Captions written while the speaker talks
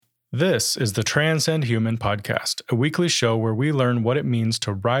This is the Transcend Human podcast, a weekly show where we learn what it means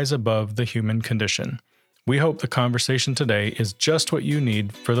to rise above the human condition. We hope the conversation today is just what you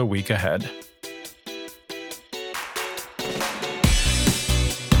need for the week ahead.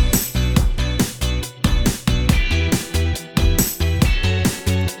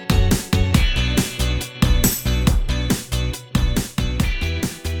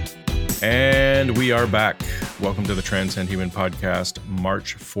 And we are back. Welcome to the Transcend Human podcast,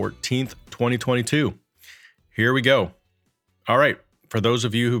 March 14th, 2022. Here we go. All right. For those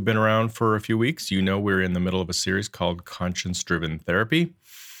of you who've been around for a few weeks, you know we're in the middle of a series called Conscience-Driven Therapy.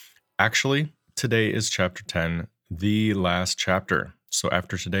 Actually, today is chapter 10, the last chapter. So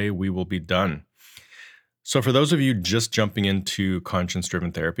after today, we will be done. So for those of you just jumping into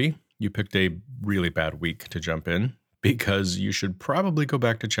Conscience-Driven Therapy, you picked a really bad week to jump in because you should probably go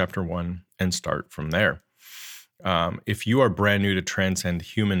back to chapter 1 and start from there. If you are brand new to Transcend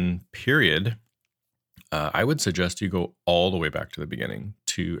Human, period, I would suggest you go all the way back to the beginning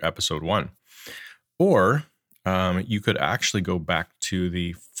to episode 1. Or you could actually go back to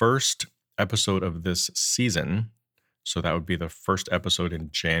the first episode of this season. So that would be the first episode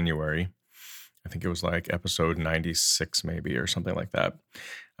in January. I think it was like episode 96 maybe or something like that.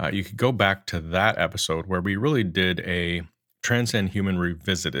 You could go back to that episode where we really did a Transcend Human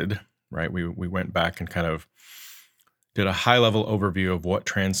Revisited, right? We went back and kind of did a high-level overview of what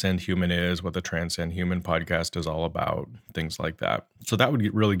Transcend Human is, what the Transcend Human podcast is all about, things like that. So that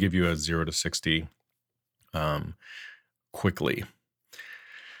would really give you a 0 to 60 quickly.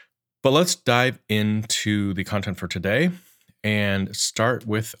 But let's dive into the content for today and start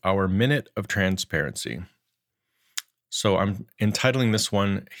with our Minute of Transparency. So I'm entitling this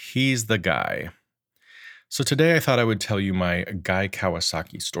one, He's the Guy. So today I thought I would tell you my Guy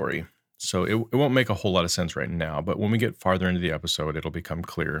Kawasaki story. So it won't make a whole lot of sense right now, but when we get farther into the episode, it'll become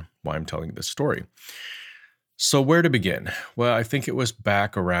clear why I'm telling this story. So where to begin? Well, I think it was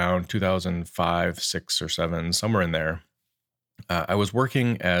back around 2005, 6, or 7, somewhere in there. I was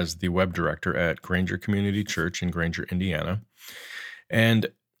working as the web director at Granger Community Church in Granger, Indiana. And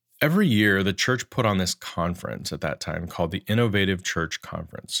every year, the church put on this conference at that time called the Innovative Church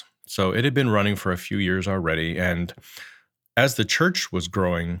Conference. So it had been running for a few years already. And as the church was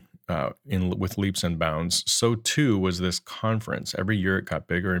growing, with leaps and bounds, so too was this conference. Every year it got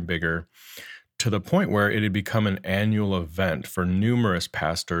bigger and bigger to the point where it had become an annual event for numerous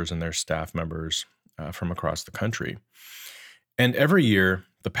pastors and their staff members from across the country. And every year,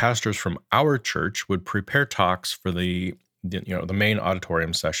 the pastors from our church would prepare talks for the main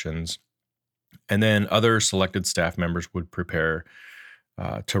auditorium sessions, and then other selected staff members would prepare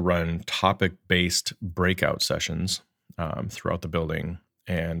to run topic-based breakout sessions throughout the building.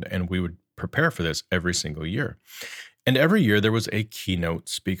 And we would prepare for this every single year. And every year there was a keynote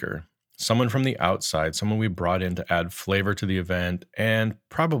speaker, someone from the outside, someone we brought in to add flavor to the event, and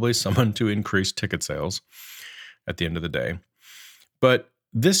probably someone to increase ticket sales at the end of the day. But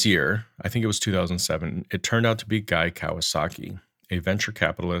this year, I think it was 2007, it turned out to be Guy Kawasaki, a venture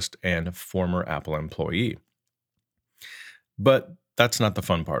capitalist and former Apple employee. But that's not the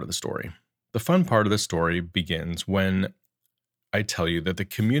fun part of the story. The fun part of the story begins when I tell you that the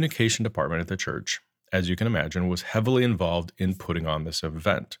communication department at the church, as you can imagine, was heavily involved in putting on this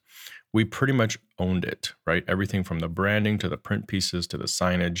event. We pretty much owned it, right? Everything from the branding to the print pieces to the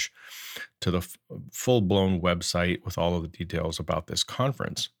signage to the full-blown website with all of the details about this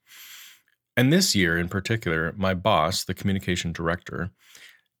conference. And this year in particular, my boss, the communication director,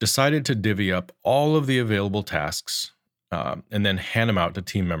 decided to divvy up all of the available tasks and then hand them out to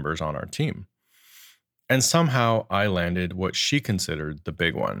team members on our team. And somehow I landed what she considered the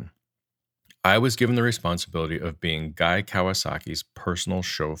big one. I was given the responsibility of being Guy Kawasaki's personal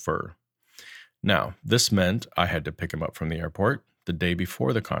chauffeur. Now, this meant I had to pick him up from the airport the day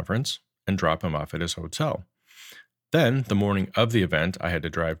before the conference and drop him off at his hotel. Then, the morning of the event, I had to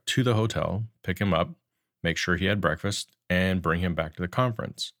drive to the hotel, pick him up, make sure he had breakfast, and bring him back to the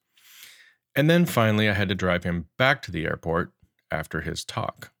conference. And then finally, I had to drive him back to the airport after his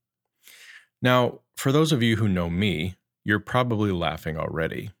talk. Now, for those of you who know me, you're probably laughing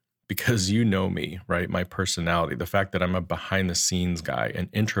already because you know me, right? My personality, the fact that I'm a behind-the-scenes guy, an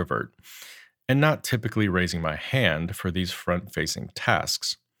introvert, and not typically raising my hand for these front-facing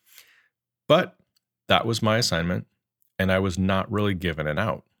tasks. But that was my assignment, and I was not really given an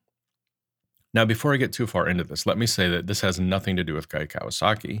out. Now, before I get too far into this, let me say that this has nothing to do with Guy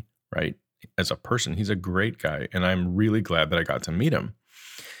Kawasaki, right? As a person, he's a great guy, and I'm really glad that I got to meet him.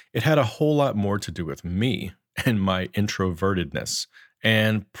 It had a whole lot more to do with me and my introvertedness,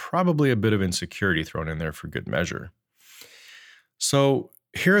 and probably a bit of insecurity thrown in there for good measure. So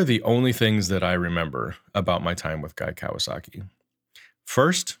Here are the only things that I remember about my time with Guy Kawasaki.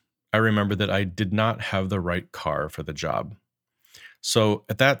 First, I remember that I did not have the right car for the job. So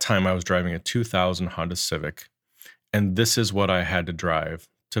at that time, I was driving a 2000 Honda Civic, and this is what I had to drive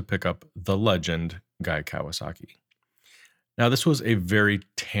to pick up the legend, Guy Kawasaki. Now, this was a very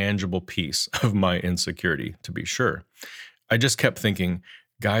tangible piece of my insecurity, to be sure. I just kept thinking,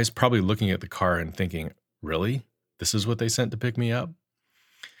 Guy's probably looking at the car and thinking, really? This is what they sent to pick me up?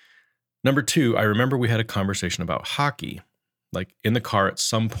 Number two, I remember we had a conversation about hockey, like in the car at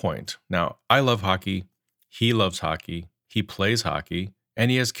some point. Now, I love hockey. He loves hockey. He plays hockey,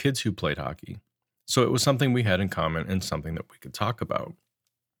 and he has kids who played hockey. So it was something we had in common and something that we could talk about.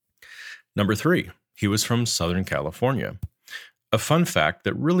 Number three, he was from Southern California. A fun fact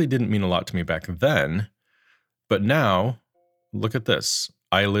that really didn't mean a lot to me back then, but now, look at this.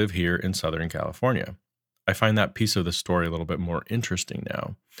 I live here in Southern California. I find that piece of the story a little bit more interesting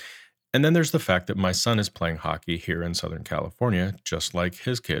now. And then there's the fact that my son is playing hockey here in Southern California, just like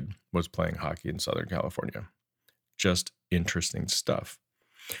his kid was playing hockey in Southern California. Just interesting stuff.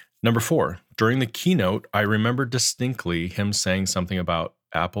 Number four, during the keynote, I remember distinctly him saying something about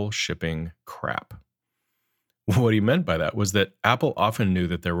Apple shipping crap. What he meant by that was that Apple often knew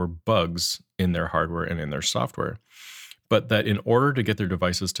that there were bugs in their hardware and in their software, but that in order to get their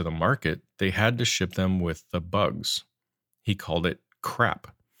devices to the market, they had to ship them with the bugs. He called it crap.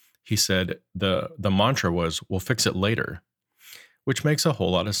 He said the mantra was, we'll fix it later, which makes a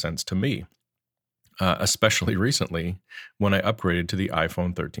whole lot of sense to me, especially recently when I upgraded to the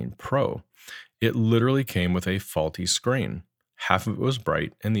iPhone 13 Pro. It literally came with a faulty screen. Half of it was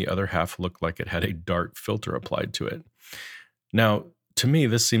bright and the other half looked like it had a dark filter applied to it. Now, to me,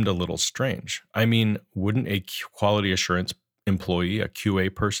 this seemed a little strange. I mean, wouldn't a quality assurance employee, a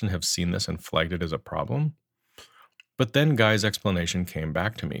QA person, have seen this and flagged it as a problem? But then Guy's explanation came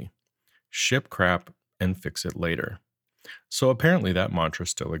back to me. Ship crap and fix it later. So apparently that mantra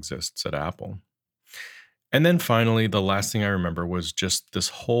still exists at Apple. And then finally, the last thing I remember was just this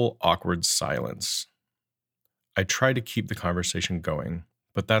whole awkward silence. I tried to keep the conversation going,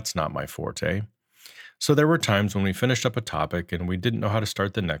 but that's not my forte. So there were times when we finished up a topic and we didn't know how to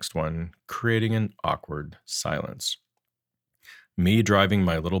start the next one, creating an awkward silence. Me driving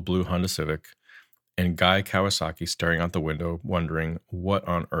my little blue Honda Civic, and Guy Kawasaki staring out the window, wondering, what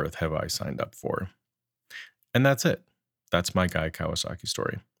on earth have I signed up for? And that's it. That's my Guy Kawasaki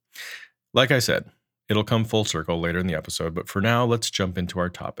story. Like I said, it'll come full circle later in the episode, but for now, let's jump into our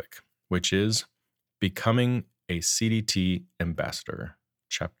topic, which is becoming a CDT ambassador,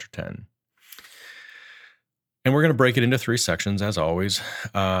 Chapter 10. And we're going to break it into three sections, as always.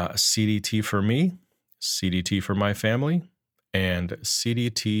 CDT for me, CDT for my family, and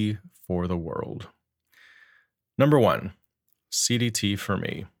CDT for the world. Number one, CDT for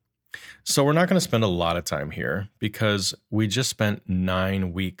me. So we're not going to spend a lot of time here because we just spent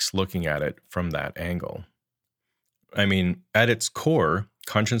 9 weeks looking at it from that angle. I mean, at its core,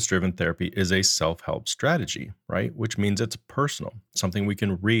 conscience-driven therapy is a self-help strategy, right? Which means it's personal, something we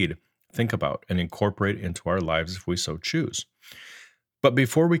can read, think about, and incorporate into our lives if we so choose. But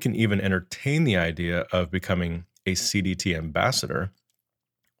before we can even entertain the idea of becoming a CDT ambassador,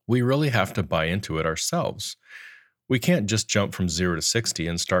 we really have to buy into it ourselves. We can't just jump from 0 to 60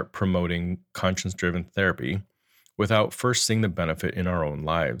 and start promoting conscience-driven therapy without first seeing the benefit in our own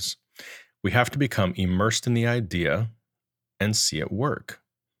lives. We have to become immersed in the idea and see it work.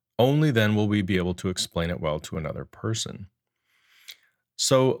 Only then will we be able to explain it well to another person.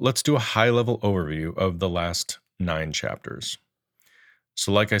 So let's do a high-level overview of the last 9 chapters.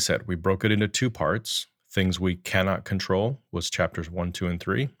 So like I said, we broke it into 2 parts. Things we cannot control was chapters 1, 2, and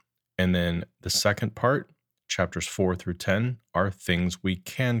 3. And then the second part, chapters 4 through 10, are things we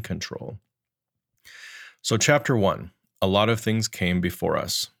can control. So chapter 1, a lot of things came before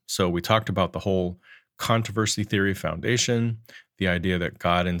us. So we talked about the whole controversy theory foundation, the idea that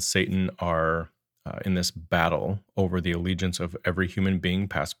God and Satan are in this battle over the allegiance of every human being,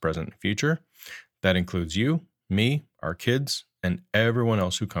 past, present, and future. That includes you, me, our kids, and everyone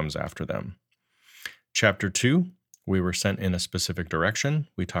else who comes after them. Chapter 2, we were sent in a specific direction.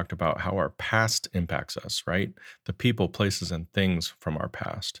 We talked about how our past impacts us, right? The people, places, and things from our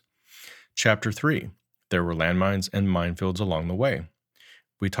past. Chapter 3, there were landmines and minefields along the way.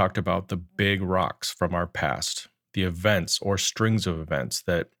 We talked about the big rocks from our past, the events or strings of events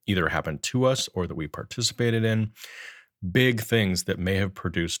that either happened to us or that we participated in, big things that may have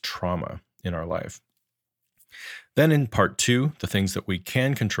produced trauma in our life. Then in part 2, the things that we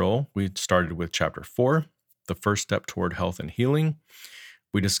can control, we started with chapter 4, the first step toward health and healing.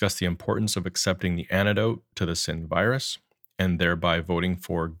 We discussed the importance of accepting the antidote to the sin virus. and thereby voting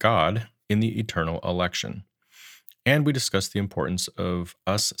for God in the eternal election. And we discussed the importance of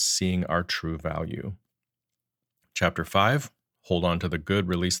us seeing our true value. Chapter 5, Hold on to the good,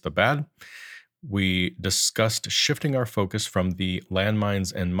 release the bad. We discussed shifting our focus from the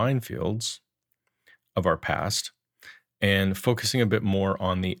landmines and minefields of our past and focusing a bit more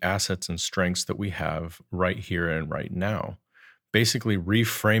on the assets and strengths that we have right here and right now. Basically,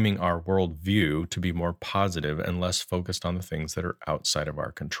 reframing our worldview to be more positive and less focused on the things that are outside of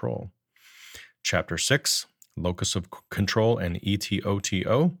our control. Chapter 6, Locus of Control and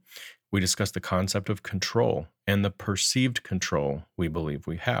ETOTO. We discussed the concept of control and the perceived control we believe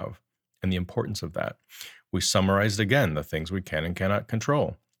we have, and the importance of that. We summarized again the things we can and cannot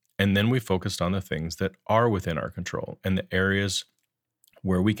control. And then we focused on the things that are within our control and the areas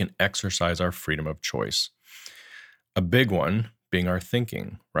where we can exercise our freedom of choice. A big one being our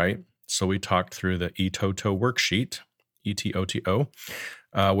thinking, right? So we talked through the ETOTO worksheet, ETOTO,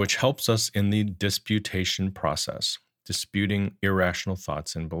 which helps us in the disputation process, disputing irrational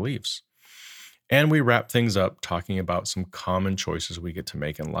thoughts and beliefs. And we wrap things up talking about some common choices we get to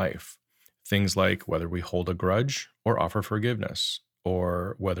make in life. Things like whether we hold a grudge or offer forgiveness,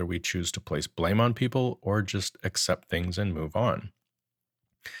 or whether we choose to place blame on people or just accept things and move on.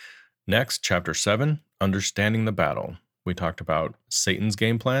 Next, chapter 7, Understanding the Battle. We talked about Satan's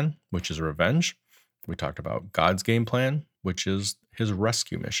game plan, which is revenge. We talked about God's game plan, which is his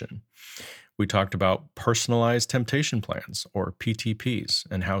rescue mission. We talked about personalized temptation plans, or PTPs,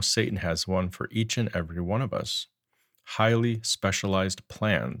 and how Satan has one for each and every one of us. Highly specialized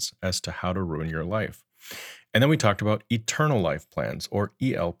plans as to how to ruin your life. And then we talked about eternal life plans, or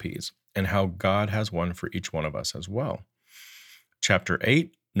ELPs, and how God has one for each one of us as well. Chapter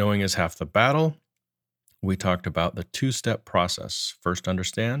 8, Knowing is Half the Battle. We talked about the two-step process. First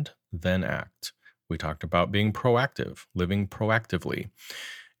understand, then act. We talked about being proactive, living proactively.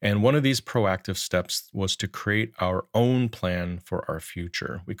 And one of these proactive steps was to create our own plan for our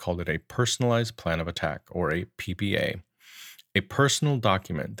future. We called it a personalized plan of attack, or a PPA, a personal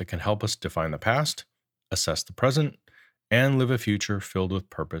document that can help us define the past, assess the present, and live a future filled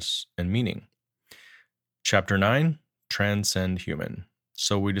with purpose and meaning. Chapter 9, Transcend Human.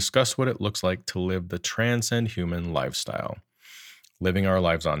 So we discuss what it looks like to live the transcend human lifestyle, living our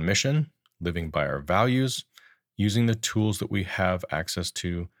lives on mission, living by our values, using the tools that we have access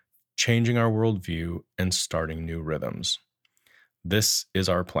to, changing our worldview, and starting new rhythms. This is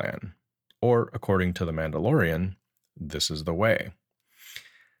our plan. Or, according to The Mandalorian, this is the way.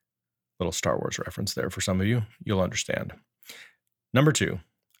 Little Star Wars reference there for some of you. You'll understand. Number 2,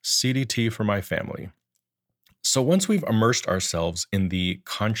 CDT for my family. So once we've immersed ourselves in the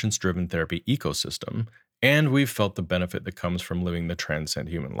conscience-driven therapy ecosystem, and we've felt the benefit that comes from living the transcend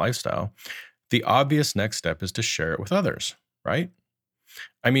human lifestyle, the obvious next step is to share it with others, right?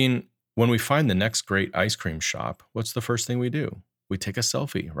 I mean, when we find the next great ice cream shop, what's the first thing we do? We take a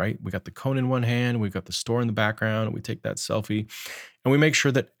selfie, right? We got the cone in one hand, we've got the store in the background, we take that selfie, and we make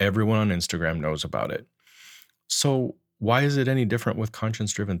sure that everyone on Instagram knows about it. So why is it any different with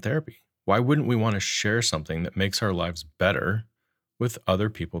conscience-driven therapy? Why wouldn't we want to share something that makes our lives better with other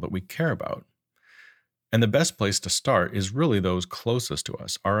people that we care about? And the best place to start is really those closest to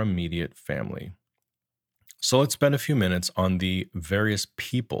us, our immediate family. So let's spend a few minutes on the various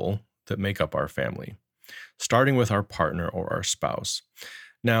people that make up our family, starting with our partner or our spouse.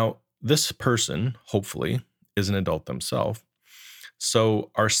 Now, this person, hopefully, is an adult themselves. So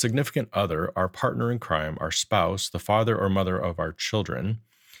our significant other, our partner in crime, our spouse, the father or mother of our children.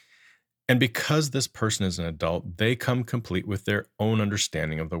 And because this person is an adult, they come complete with their own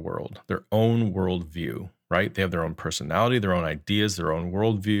understanding of the world, their own worldview, right? They have their own personality, their own ideas, their own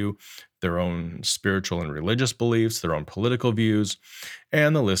worldview, their own spiritual and religious beliefs, their own political views,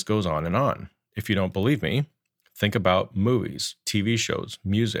 and the list goes on and on. If you don't believe me, think about movies, TV shows,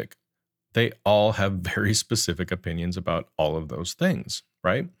 music. They all have very specific opinions about all of those things,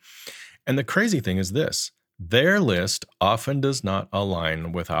 right? And the crazy thing is this, their list often does not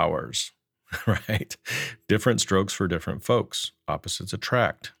align with ours, right? Different strokes for different folks, opposites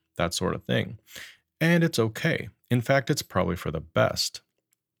attract, that sort of thing. And it's okay. In fact, it's probably for the best.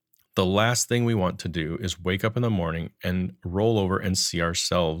 The last thing we want to do is wake up in the morning and roll over and see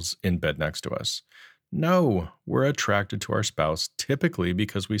ourselves in bed next to us. No, we're attracted to our spouse typically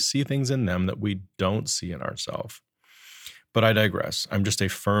because we see things in them that we don't see in ourselves. But I digress. I'm just a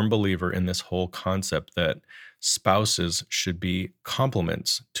firm believer in this whole concept that spouses should be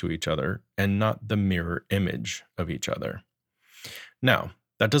complements to each other and not the mirror image of each other. Now,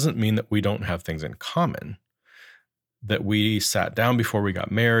 that doesn't mean that we don't have things in common. that we sat down before we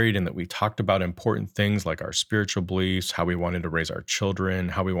got married and that we talked about important things like our spiritual beliefs, how we wanted to raise our children,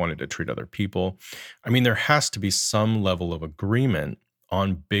 how we wanted to treat other people. I mean, there has to be some level of agreement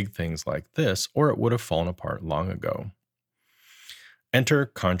on big things like this, or it would have fallen apart long ago. Enter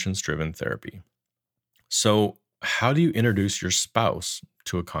conscience-driven therapy. So, how do you introduce your spouse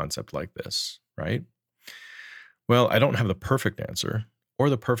to a concept like this, right? Well, I don't have the perfect answer or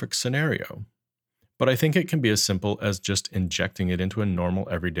the perfect scenario, but I think it can be as simple as just injecting it into a normal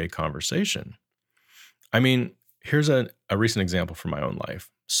everyday conversation. I mean, here's a recent example from my own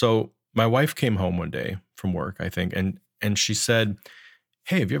life. So my wife came home one day from work, I think, and she said,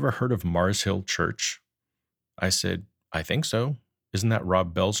 "Hey, have you ever heard of Mars Hill Church?" I said, "I think so. Isn't that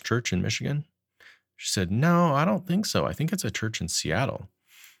Rob Bell's church in Michigan?" She said, "No, I don't think so. I think it's a church in Seattle."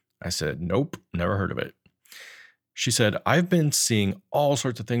 I said, "Nope, never heard of it." She said, "I've been seeing all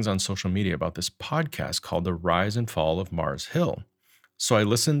sorts of things on social media about this podcast called The Rise and Fall of Mars Hill. So I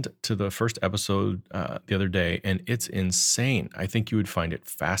listened to the first episode the other day, and it's insane. I think you would find it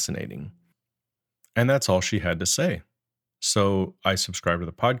fascinating." And that's all she had to say. So I subscribed to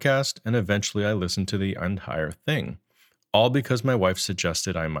the podcast, and eventually I listened to the entire thing, all because my wife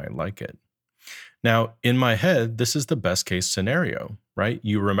suggested I might like it. Now, in my head, this is the best case scenario, right?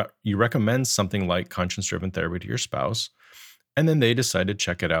 You recommend something like conscience-driven therapy to your spouse, and then they decide to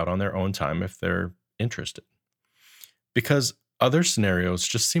check it out on their own time if they're interested. Because other scenarios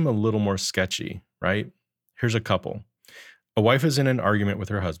just seem a little more sketchy, right? Here's a couple. A wife is in an argument with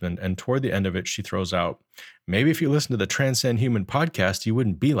her husband, and toward the end of it, she throws out, "Maybe if you listen to the Transcend Human podcast, you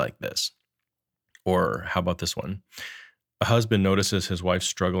wouldn't be like this." Or how about this one? A husband notices his wife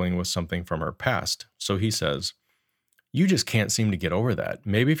struggling with something from her past, so he says, "You just can't seem to get over that.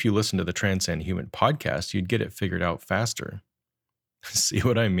 Maybe if you listen to the Transcend Human podcast, you'd get it figured out faster." See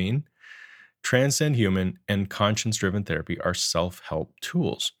what I mean? Transcend Human and conscience-driven therapy are self-help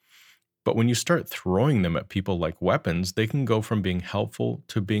tools. But when you start throwing them at people like weapons, they can go from being helpful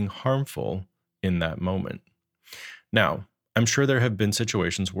to being harmful in that moment. Now, I'm sure there have been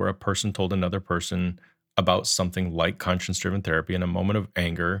situations where a person told another person about something like conscience-driven therapy in a moment of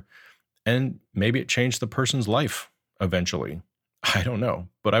anger, and maybe it changed the person's life eventually. I don't know,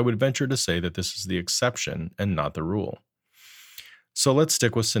 but I would venture to say that this is the exception and not the rule. So let's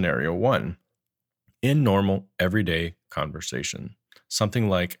stick with scenario one. In normal, everyday conversation, something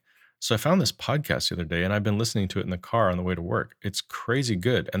like, "So I found this podcast the other day and I've been listening to it in the car on the way to work. It's crazy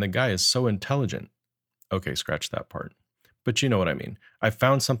good, and the guy is so intelligent." Okay, scratch that part. But you know what I mean. I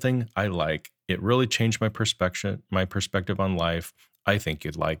found something I like. It really changed my perspective on life. I think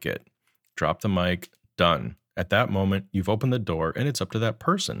you'd like it. Drop the mic, done. At that moment, you've opened the door, and it's up to that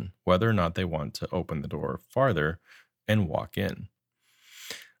person whether or not they want to open the door farther and walk in.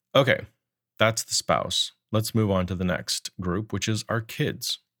 Okay, that's the spouse. Let's move on to the next group, which is our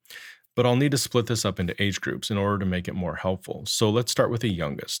kids. But I'll need to split this up into age groups in order to make it more helpful. So let's start with the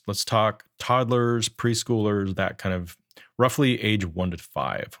youngest. Let's talk toddlers, preschoolers, that kind of roughly age 1 to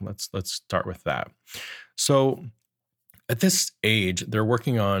 5. Let's start with that. So at this age, they're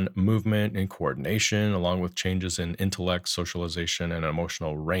working on movement and coordination, along with changes in intellect, socialization, and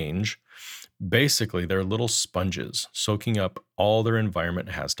emotional range. Basically, they're little sponges, soaking up all their environment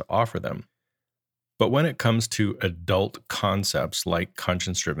has to offer them. But when it comes to adult concepts like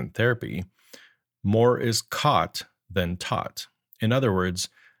conscience-driven therapy, more is caught than taught. In other words,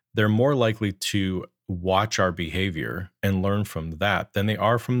 they're more likely to watch our behavior and learn from that than they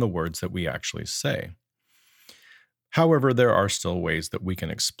are from the words that we actually say. However, there are still ways that we can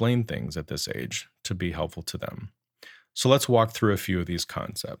explain things at this age to be helpful to them. So let's walk through a few of these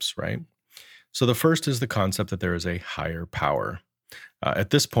concepts, right? So the first is the concept that there is a higher power.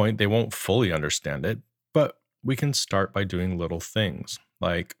 At this point, they won't fully understand it, but we can start by doing little things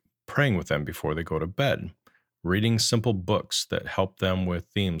like praying with them before they go to bed, reading simple books that help them with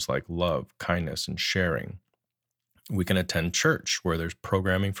themes like love, kindness, and sharing. We can attend church where there's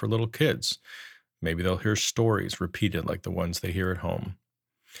programming for little kids. Maybe they'll hear stories repeated like the ones they hear at home.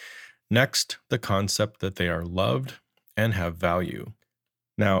 Next, the concept that they are loved and have value.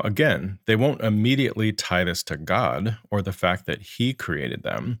 Now, again, they won't immediately tie this to God or the fact that He created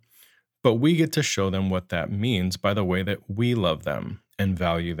them, but we get to show them what that means by the way that we love them and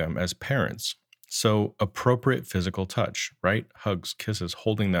value them as parents. So, appropriate physical touch, right? Hugs, kisses,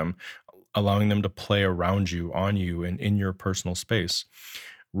 holding them, allowing them to play around you, on you, and in your personal space.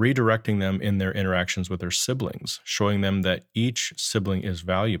 Redirecting them in their interactions with their siblings, showing them that each sibling is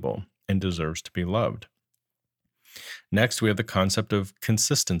valuable and deserves to be loved. Next, we have the concept of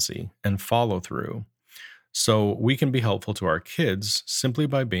consistency and follow through. So we can be helpful to our kids simply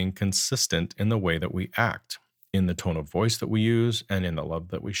by being consistent in the way that we act. in the tone of voice that we use, and in the love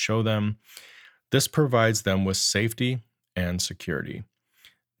that we show them. This provides them with safety and security.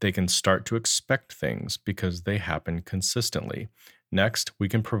 They can start to expect things because they happen consistently. Next, we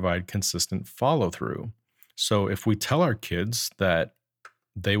can provide consistent follow through. So if we tell our kids that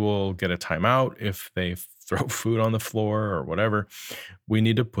they will get a timeout if they throw food on the floor or whatever, we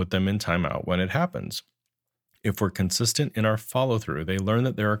need to put them in timeout when it happens. If we're consistent in our follow through, they learn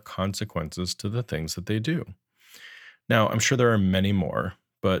that there are consequences to the things that they do. Now, I'm sure there are many more,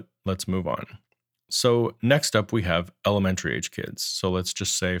 but let's move on. So, next up, we have elementary age kids. So, let's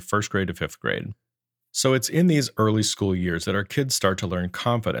just say first grade to fifth grade. So, it's in these early school years that our kids start to learn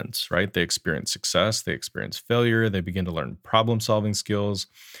confidence, right? They experience success, they experience failure, they begin to learn problem solving skills,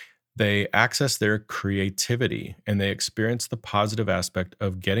 they access their creativity, and they experience the positive aspect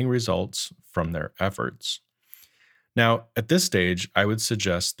of getting results from their efforts. Now, at this stage, I would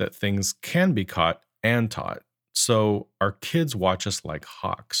suggest that things can be caught and taught. So our kids watch us like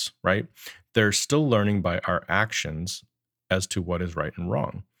hawks, right? They're still learning by our actions as to what is right and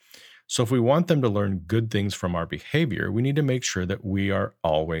wrong. So if we want them to learn good things from our behavior, we need to make sure that we are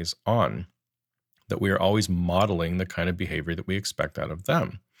always on, that we are always modeling the kind of behavior that we expect out of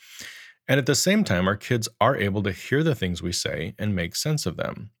them. And at the same time, our kids are able to hear the things we say and make sense of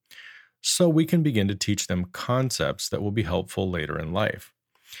them. So we can begin to teach them concepts that will be helpful later in life.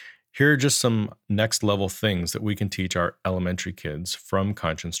 Here are just some next level things that we can teach our elementary kids from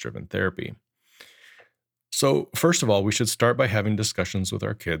conscience-driven therapy. So first of all, we should start by having discussions with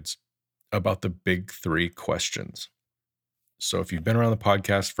our kids about the big three questions. So if you've been around the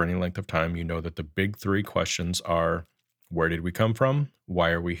podcast for any length of time, you know that the big three questions are: where did we come from?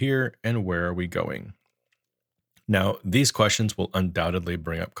 Why are we here? And where are we going? Now, these questions will undoubtedly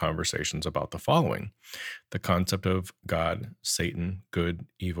bring up conversations about the following: the concept of God, Satan, good,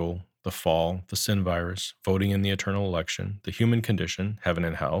 evil, the fall, the sin virus, voting in the eternal election, the human condition, heaven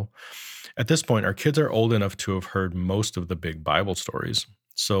and hell. At this point, our kids are old enough to have heard most of the big Bible stories,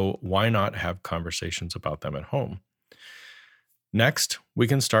 so why not have conversations about them at home? Next, we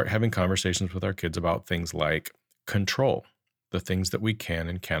can start having conversations with our kids about things like control, the things that we can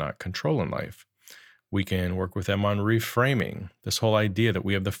and cannot control in life. We can work with them on reframing, this whole idea that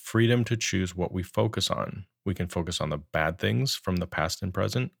we have the freedom to choose what we focus on. We can focus on the bad things from the past and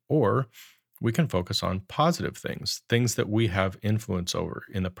present, or we can focus on positive things, things that we have influence over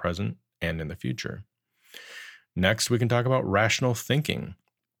in the present and in the future. Next, we can talk about rational thinking.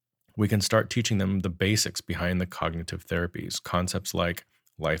 We can start teaching them the basics behind the cognitive therapies, concepts like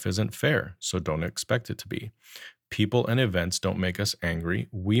life isn't fair, so don't expect it to be. People and events don't make us angry,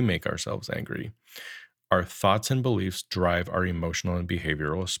 we make ourselves angry. Our thoughts and beliefs drive our emotional and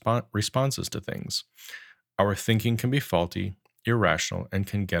behavioral responses to things. Our thinking can be faulty, irrational, and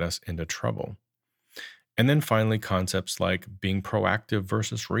can get us into trouble. And then finally, concepts like being proactive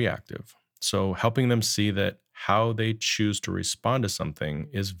versus reactive. So helping them see that how they choose to respond to something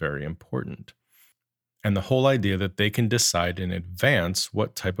is very important. And the whole idea that they can decide in advance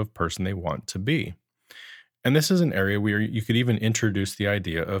what type of person they want to be. And this is an area where you could even introduce the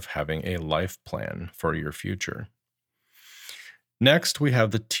idea of having a life plan for your future. Next, we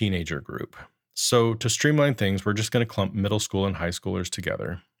have the teenager group. So to streamline things, we're just going to clump middle school and high schoolers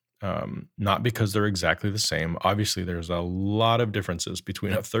together. Not because they're exactly the same. Obviously, there's a lot of differences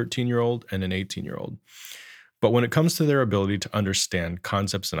between a 13-year-old and an 18-year-old. But when it comes to their ability to understand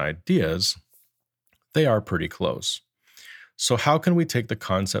concepts and ideas, they are pretty close. So how can we take the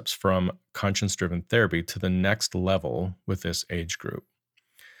concepts from conscience-driven therapy to the next level with this age group?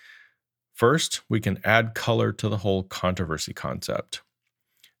 First, we can add color to the whole controversy concept.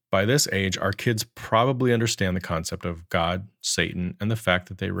 By this age, our kids probably understand the concept of God, Satan, and the fact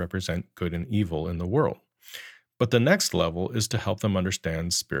that they represent good and evil in the world. But the next level is to help them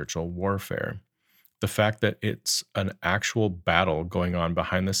understand spiritual warfare. The fact that it's an actual battle going on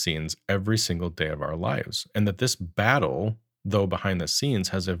behind the scenes every single day of our lives, and that this battle, though behind the scenes,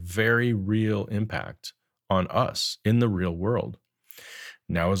 has a very real impact on us in the real world.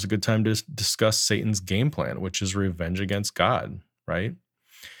 Now is a good time to discuss Satan's game plan, which is revenge against God, right?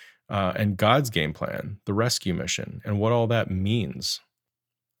 And God's game plan, the rescue mission, and what all that means.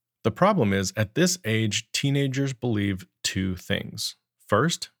 The problem is, at this age, teenagers believe two things.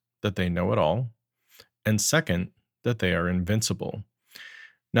 First, that they know it all, and second, that they are invincible.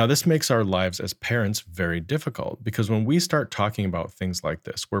 Now, this makes our lives as parents very difficult because when we start talking about things like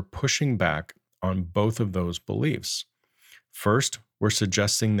this, we're pushing back on both of those beliefs. First, we're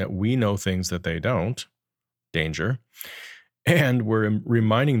suggesting that we know things that they don't, danger, And we're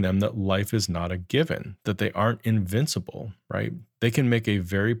reminding them that life is not a given, that they aren't invincible, right? They can make a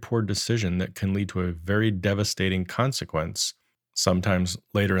very poor decision that can lead to a very devastating consequence, sometimes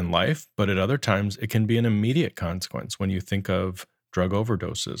later in life, but at other times it can be an immediate consequence when you think of drug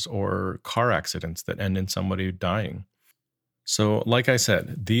overdoses or car accidents that end in somebody dying. So, like I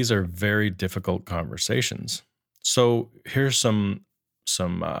said, these are very difficult conversations. So, here's some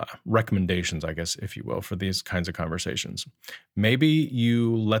recommendations, I guess, if you will, for these kinds of conversations. Maybe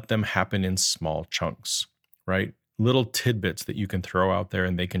you let them happen in small chunks, right? Little tidbits that you can throw out there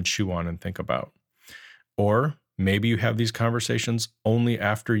and they can chew on and think about. Or maybe you have these conversations only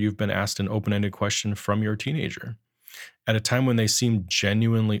after you've been asked an open-ended question from your teenager, at a time when they seem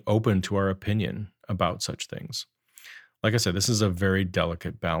genuinely open to our opinion about such things. Like I said, this is a very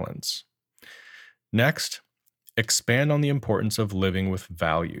delicate balance. Next, expand on the importance of living with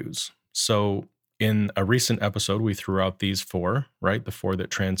values. So, in a recent episode, we threw out these four, right? The four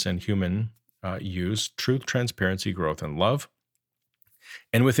that transcend human use: truth, transparency, growth, and love.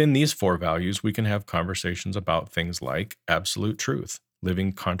 And within these four values, we can have conversations about things like absolute truth,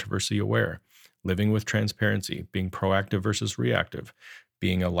 living controversy aware, living with transparency, being proactive versus reactive,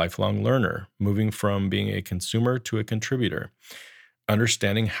 being a lifelong learner, moving from being a consumer to a contributor,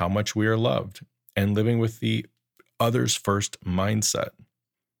 understanding how much we are loved, and living with the others first mindset.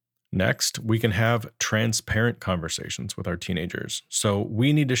 Next, we can have transparent conversations with our teenagers. So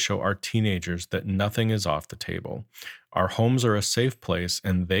we need to show our teenagers that nothing is off the table. Our homes are a safe place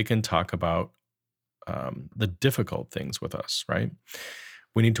and they can talk about the difficult things with us, right?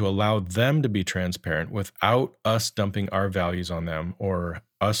 We need to allow them to be transparent without us dumping our values on them or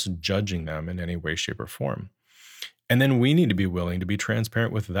us judging them in any way, shape, or form. And then we need to be willing to be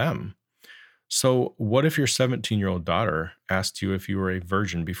transparent with them. So, what if your 17-year-old daughter asked you if you were a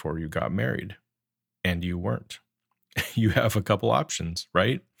virgin before you got married and you weren't? You have a couple options,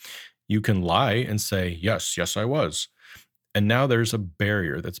 right? You can lie and say, yes, I was. And now there's a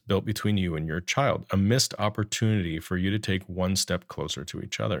barrier that's built between you and your child, a missed opportunity for you to take one step closer to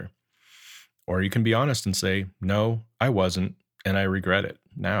each other. Or you can be honest and say, no, I wasn't, and I regret it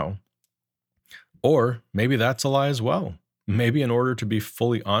now. Or maybe that's a lie as well. Maybe in order to be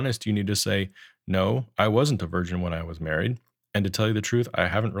fully honest, you need to say, no, I wasn't a virgin when I was married. And to tell you the truth, I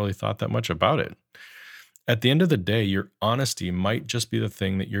haven't really thought that much about it. At the end of the day, your honesty might just be the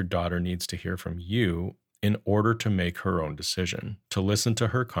thing that your daughter needs to hear from you in order to make her own decision, to listen to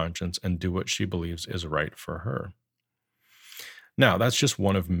her conscience and do what she believes is right for her. Now, that's just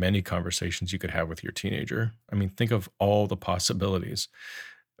one of many conversations you could have with your teenager. I mean, think of all the possibilities.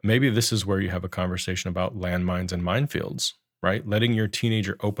 Maybe this is where you have a conversation about landmines and minefields, right? Letting your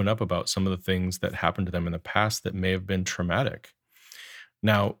teenager open up about some of the things that happened to them in the past that may have been traumatic.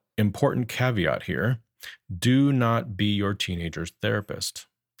 Now, important caveat here: do not be your teenager's therapist.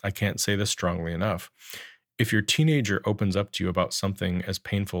 I can't say this strongly enough. If your teenager opens up to you about something as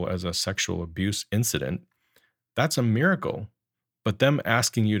painful as a sexual abuse incident, that's a miracle. But them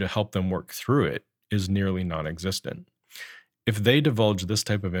asking you to help them work through it is nearly non-existent. If they divulge this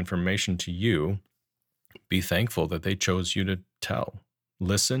type of information to you, be thankful that they chose you to tell.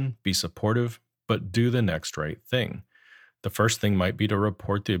 Listen, be supportive, but do the next right thing. The first thing might be to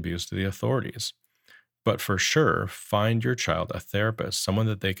report the abuse to the authorities. But for sure, find your child a therapist, someone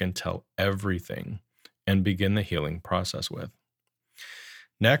that they can tell everything and begin the healing process with.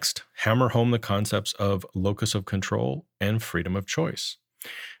 Next, hammer home the concepts of locus of control and freedom of choice.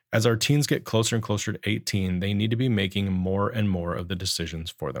 As our teens get closer and closer to 18, they need to be making more and more of the decisions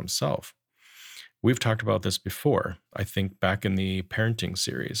for themselves. We've talked about this before, I think back in the parenting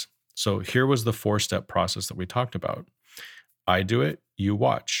series. So here was the 4-step process that we talked about. I do it, you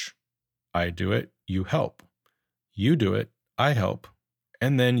watch. I do it, you help. You do it, I help.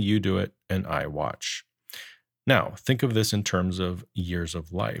 And then you do it, and I watch. Now, think of this in terms of years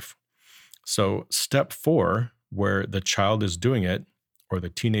of life. So step 4, where the child is doing it, or the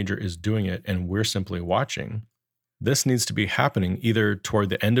teenager is doing it, and we're simply watching, this needs to be happening either toward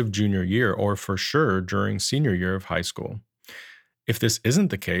the end of junior year or for sure during senior year of high school. If this isn't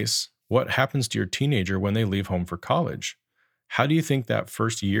the case, what happens to your teenager when they leave home for college? How do you think that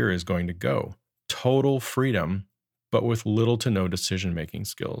first year is going to go? Total freedom, but with little to no decision-making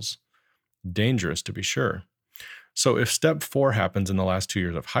skills. Dangerous, to be sure. So if step 4 happens in the last 2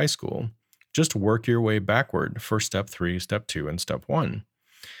 years of high school, just work your way backward for step 3, step 2, and step 1.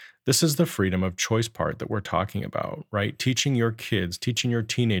 This is the freedom of choice part that we're talking about, right? Teaching your kids, teaching your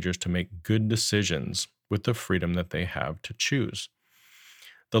teenagers to make good decisions with the freedom that they have to choose.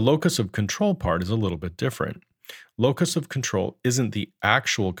 The locus of control part is a little bit different. Locus of control isn't the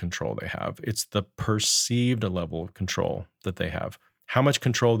actual control they have, it's the perceived level of control that they have, how much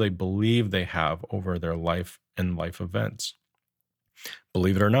control they believe they have over their life and life events.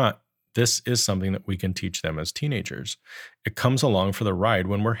 Believe it or not, this is something that we can teach them as teenagers. It comes along for the ride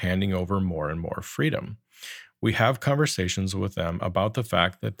when we're handing over more and more freedom. We have conversations with them about the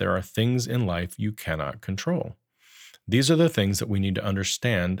fact that there are things in life you cannot control. These are the things that we need to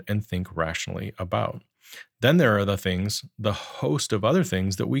understand and think rationally about. Then there are the host of other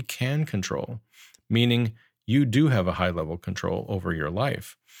things that we can control, meaning you do have a high level control over your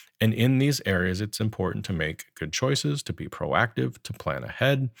life. And in these areas, it's important to make good choices, to be proactive, to plan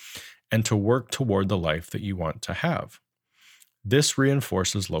ahead, and to work toward the life that you want to have. This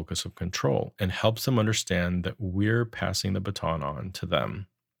reinforces locus of control and helps them understand that we're passing the baton on to them.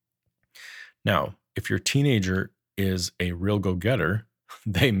 Now, if your teenager is a real go-getter,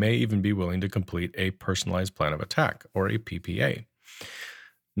 they may even be willing to complete a personalized plan of attack, or a PPA.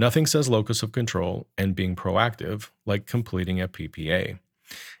 Nothing says locus of control and being proactive like completing a PPA.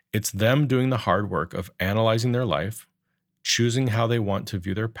 It's them doing the hard work of analyzing their life, choosing how they want to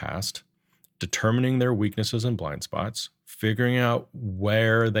view their past, determining their weaknesses and blind spots, figuring out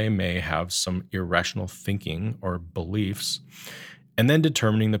where they may have some irrational thinking or beliefs, and then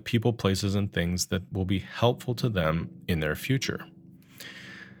determining the people, places, and things that will be helpful to them in their future.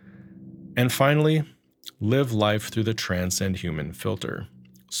 And finally, live life through the transcend human filter.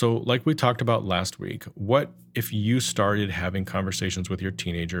 So, like we talked about last week, what if you started having conversations with your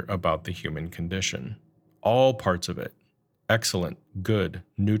teenager about the human condition? All parts of it. Excellent, good,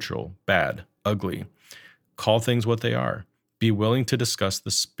 neutral, bad, ugly. Call things what they are. Be willing to discuss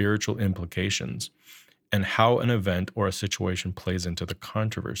the spiritual implications and how an event or a situation plays into the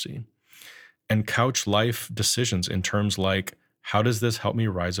controversy. And couch life decisions in terms like, how does this help me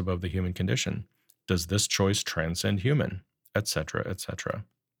rise above the human condition? Does this choice transcend human? Etc., etc.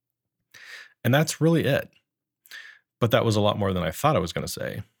 And that's really it. But that was a lot more than I thought I was going to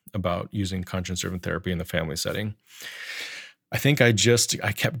say about using conscience-driven therapy in the family setting. I think I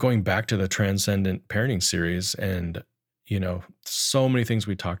kept going back to the Transcendent Parenting series, and, so many things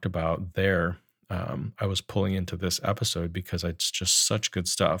we talked about there, I was pulling into this episode because it's just such good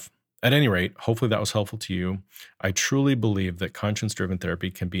stuff. At any rate, hopefully that was helpful to you. I truly believe that conscience-driven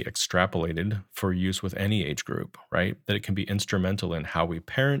therapy can be extrapolated for use with any age group, right? That it can be instrumental in how we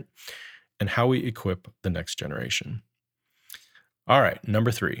parent and how we equip the next generation. All right,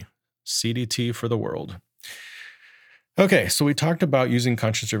 number 3, CDT for the world. Okay, so we talked about using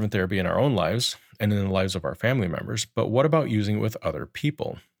conscience-driven therapy in our own lives and in the lives of our family members, but what about using it with other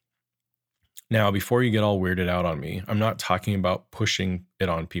people? Now, before you get all weirded out on me, I'm not talking about pushing it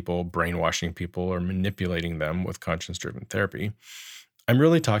on people, brainwashing people, or manipulating them with conscience-driven therapy. I'm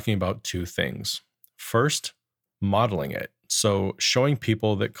really talking about 2 things. First, modeling it. So showing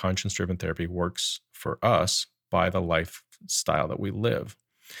people that conscience-driven therapy works for us by the lifestyle that we live.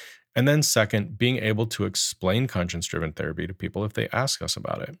 And then second, being able to explain conscience-driven therapy to people if they ask us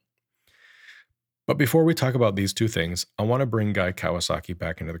about it. But before we talk about these 2 things, I want to bring Guy Kawasaki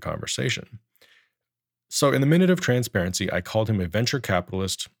back into the conversation. So in the Minute of Transparency, I called him a venture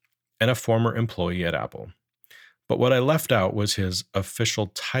capitalist and a former employee at Apple. But what I left out was his official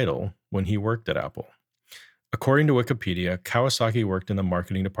title when he worked at Apple. According to Wikipedia, Kawasaki worked in the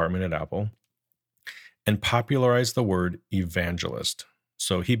marketing department at Apple and popularized the word evangelist.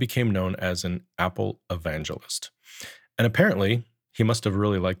 So he became known as an Apple evangelist. And apparently, he must have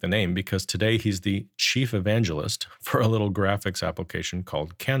really liked the name because today he's the chief evangelist for a little graphics application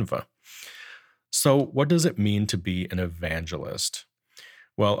called Canva. So what does it mean to be an evangelist?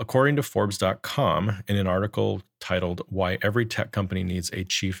 Well, according to Forbes.com, in an article titled Why Every Tech Company Needs a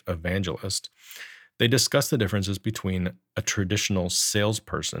Chief Evangelist, they discuss the differences between a traditional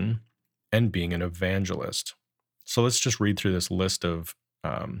salesperson and being an evangelist. So let's just read through this list of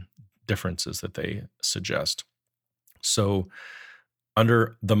differences that they suggest. So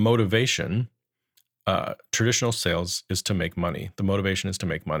under the motivation, traditional sales is to make money. The motivation is to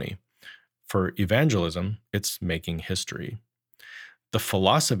make money. For evangelism, it's making history. The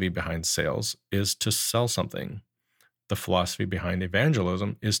philosophy behind sales is to sell something. The philosophy behind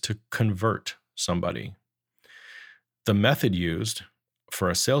evangelism is to convert somebody. The method used for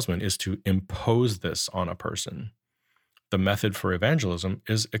a salesman is to impose this on a person. The method for evangelism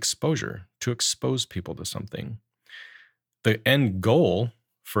is exposure, to expose people to something. The end goal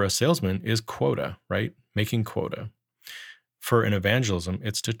for a salesman is quota, right? Making quota. For an evangelism,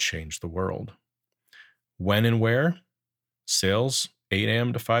 it's to change the world. When and where? Sales, 8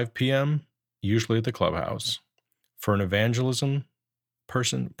 a.m. to 5 p.m., usually at the clubhouse. For an evangelism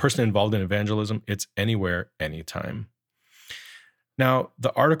person involved in evangelism, it's anywhere, anytime. Now,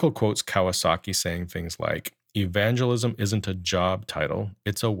 the article quotes Kawasaki saying things like, Evangelism isn't a job title,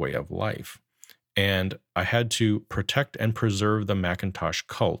 it's a way of life. And I had to protect and preserve the Macintosh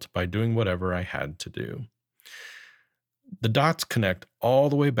cult by doing whatever I had to do. The dots connect all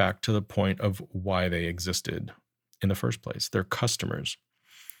the way back to the point of why they existed in the first place. They're customers.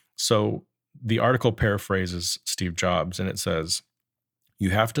 So the article paraphrases Steve Jobs and it says, "You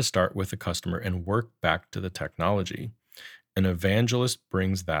have to start with the customer and work back to the technology. An evangelist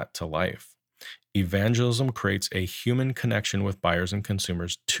brings that to life. Evangelism creates a human connection with buyers and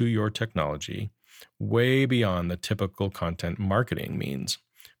consumers to your technology, way beyond the typical content marketing means,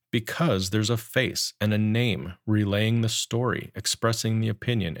 because there's a face and a name relaying the story, expressing the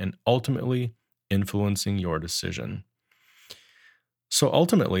opinion, and ultimately influencing your decision." So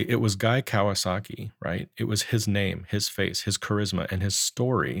ultimately, it was Guy Kawasaki, right? It was his name, his face, his charisma, and his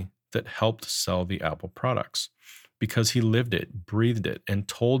story that helped sell the Apple products because he lived it, breathed it, and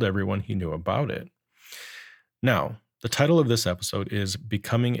told everyone he knew about it. Now, the title of this episode is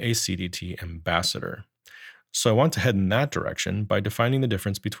Becoming a CDT Ambassador. So I want to head in that direction by defining the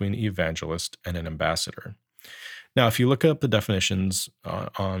difference between evangelist and an ambassador. Now, if you look up the definitions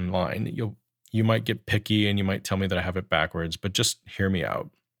online, you might get picky and you might tell me that I have it backwards, but just hear me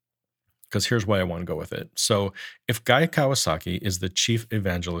out because here's why I want to go with it. So if Guy Kawasaki is the chief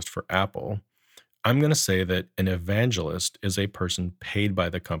evangelist for Apple, I'm going to say that an evangelist is a person paid by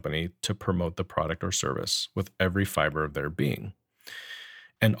the company to promote the product or service with every fiber of their being.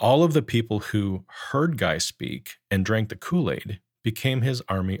 And all of the people who heard Guy speak and drank the Kool-Aid became his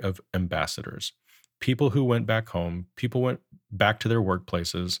army of ambassadors. People who went back home, people went back to their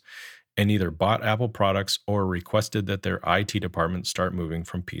workplaces and either bought Apple products or requested that their IT department start moving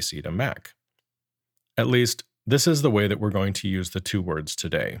from PC to Mac. At least, this is the way that we're going to use the two words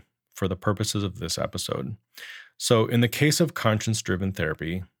today for the purposes of this episode. So in the case of conscience-driven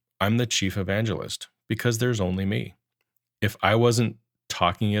therapy, I'm the chief evangelist because there's only me. If I wasn't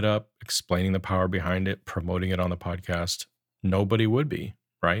talking it up, explaining the power behind it, promoting it on the podcast, nobody would be,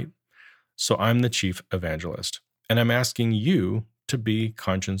 right? So I'm the chief evangelist. And I'm asking you to be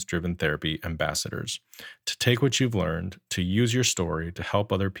conscience-driven therapy ambassadors, to take what you've learned, to use your story to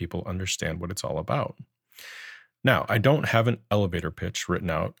help other people understand what it's all about. Now, I don't have an elevator pitch written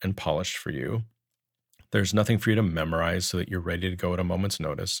out and polished for you. There's nothing for you to memorize so that you're ready to go at a moment's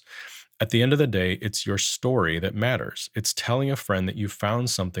notice. At the end of the day, it's your story that matters. It's telling a friend that you found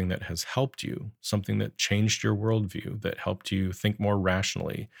something that has helped you, something that changed your worldview, that helped you think more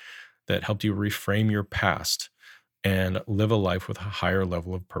rationally, that helped you reframe your past and live a life with a higher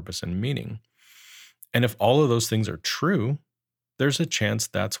level of purpose and meaning. And if all of those things are true, there's a chance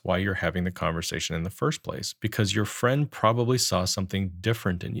that's why you're having the conversation in the first place, because your friend probably saw something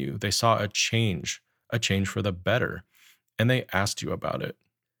different in you. They saw a change for the better, and they asked you about it.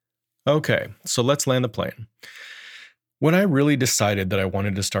 Okay, so let's land the plane. When I really decided that I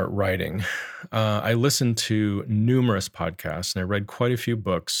wanted to start writing, I listened to numerous podcasts and I read quite a few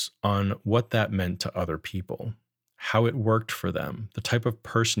books on what that meant to other people, how it worked for them, the type of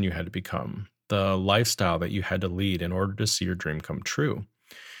person you had to become, the lifestyle that you had to lead in order to see your dream come true.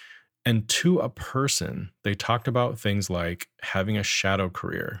 And to a person, they talked about things like having a shadow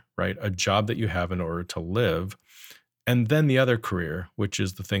career, right? A job that you have in order to live. And then the other career, which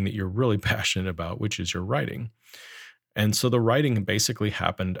is the thing that you're really passionate about, which is your writing. And so the writing basically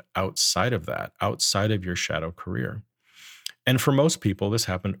happened outside of that, outside of your shadow career. And for most people, this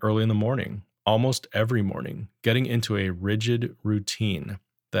happened early in the morning, almost every morning, getting into a rigid routine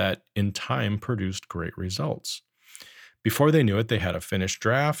that in time produced great results. Before they knew it, they had a finished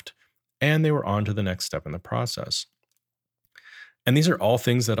draft and they were on to the next step in the process. And these are all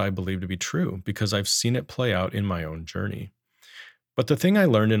things that I believe to be true because I've seen it play out in my own journey. But the thing I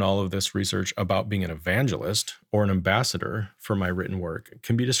learned in all of this research about being an evangelist or an ambassador for my written work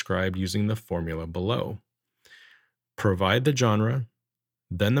can be described using the formula below. Provide the genre,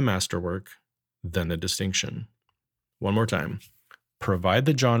 then the masterwork, then the distinction. One more time. Provide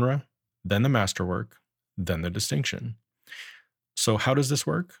the genre, then the masterwork, then the distinction. So how does this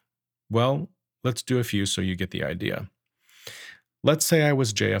work? Well, let's do a few so you get the idea. Let's say I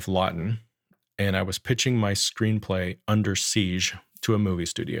was J.F. Lawton and I was pitching my screenplay Under Siege to a movie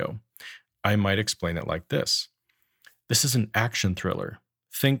studio. I might explain it like this. This is an action thriller.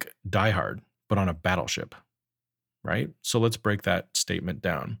 Think Die Hard, but on a battleship, right? So let's break that statement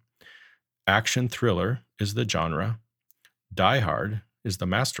down. Action thriller is the genre. Die Hard is the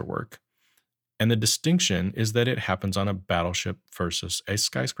masterwork. And the distinction is that it happens on a battleship versus a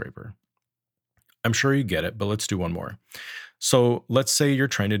skyscraper. I'm sure you get it, but let's do one more. So let's say you're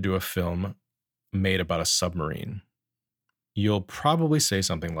trying to do a film made about a submarine. You'll probably say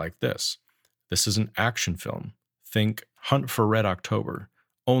something like this. This is an action film. Think Hunt for Red October,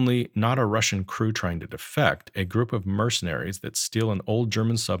 only not a Russian crew trying to defect, a group of mercenaries that steal an old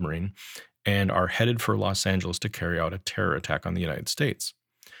German submarine and are headed for Los Angeles to carry out a terror attack on the United States.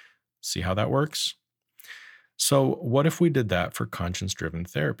 See how that works? So, what if we did that for conscience-driven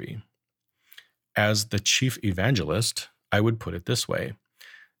therapy? As the chief evangelist, I would put it this way.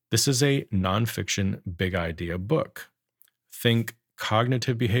 This is a nonfiction big idea book. Think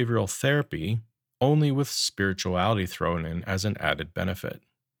cognitive behavioral therapy, only with spirituality thrown in as an added benefit.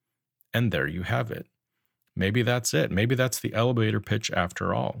 And there you have it. Maybe that's it. Maybe that's the elevator pitch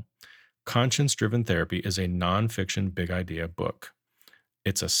after all. Conscience-driven therapy is a nonfiction big idea book.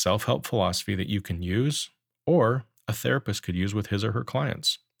 It's a self-help philosophy that you can use, or a therapist could use with his or her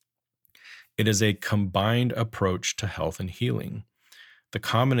clients. It is a combined approach to health and healing, the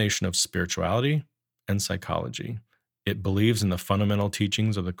combination of spirituality and psychology. It believes in the fundamental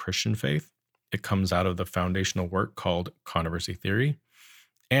teachings of the Christian faith. It comes out of the foundational work called controversy theory,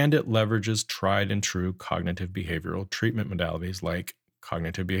 and it leverages tried and true cognitive behavioral treatment modalities like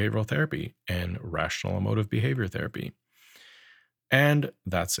cognitive behavioral therapy and rational emotive behavior therapy. And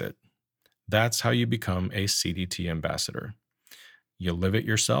that's it. That's how you become a CDT ambassador. You live it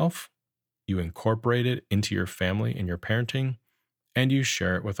yourself, you incorporate it into your family and your parenting, and you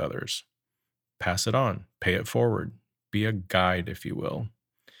share it with others. Pass it on, pay it forward, be a guide, if you will.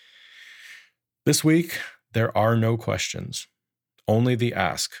 This week, there are no questions, only the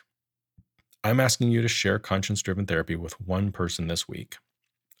ask. I'm asking you to share conscience-driven therapy with one person this week,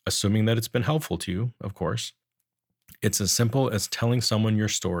 assuming that it's been helpful to you, of course. It's as simple as telling someone your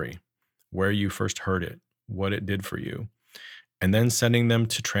story, where you first heard it, what it did for you, and then sending them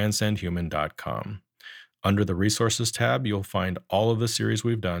to transcendhuman.com. Under the resources tab, you'll find all of the series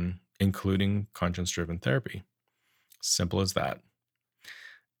we've done, including conscience-driven therapy. Simple as that.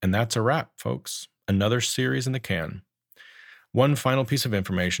 And that's a wrap, folks. Another series in the can. One final piece of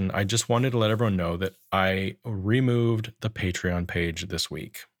information. I just wanted to let everyone know that I removed the Patreon page this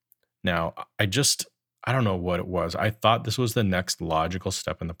week. Now, I don't know what it was. I thought this was the next logical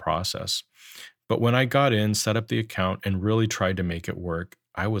step in the process. But when I got in, set up the account, and really tried to make it work,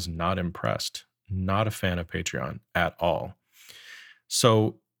 I was not impressed. Not a fan of Patreon at all.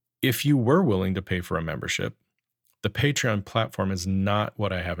 So if you were willing to pay for a membership, the Patreon platform is not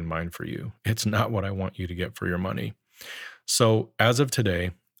what I have in mind for you. It's not what I want you to get for your money. So as of today,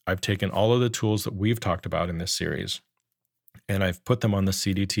 I've taken all of the tools that we've talked about in this series, and I've put them on the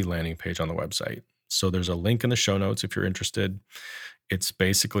CDT landing page on the website. So there's a link in the show notes if you're interested. It's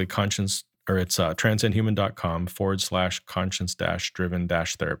basically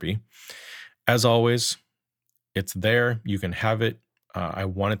transcendhuman.com/conscience-driven-therapy. As always, it's there. You can have it. I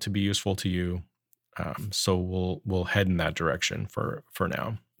want it to be useful to you. So we'll head in that direction for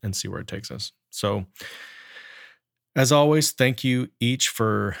now and see where it takes us. So as always, thank you each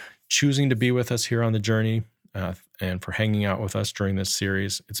for choosing to be with us here on the journey and for hanging out with us during this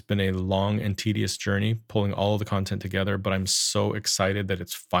series. It's been a long and tedious journey pulling all of the content together, but I'm so excited that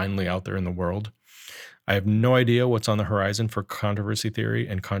it's finally out there in the world. I have no idea what's on the horizon for controversy theory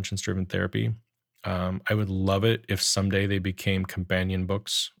and conscience-driven therapy. I would love it if someday they became companion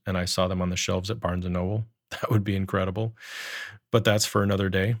books and I saw them on the shelves at Barnes & Noble. That would be incredible. But that's for another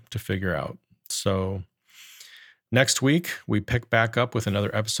day to figure out. So next week, we pick back up with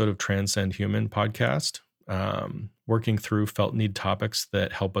another episode of Transcend Human podcast, working through felt need topics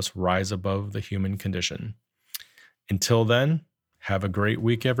that help us rise above the human condition. Until then, have a great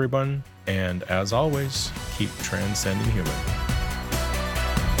week, everyone. And as always, keep transcending human.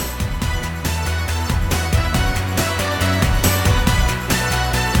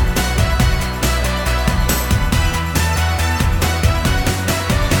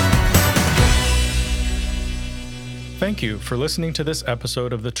 Thank you for listening to this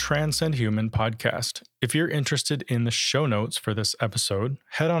episode of the Transcend Human podcast. If you're interested in the show notes for this episode,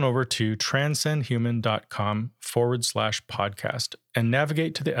 head on over to transcendhuman.com/podcast and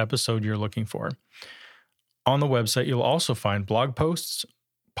navigate to the episode you're looking for. On the website, you'll also find blog posts,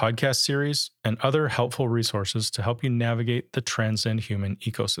 podcast series, and other helpful resources to help you navigate the Transcend Human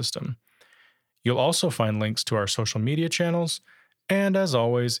ecosystem. You'll also find links to our social media channels. And as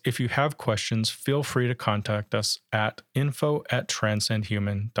always, if you have questions, feel free to contact us at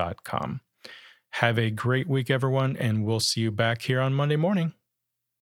info@transcendhuman.com. Have a great week, everyone, and we'll see you back here on Monday morning.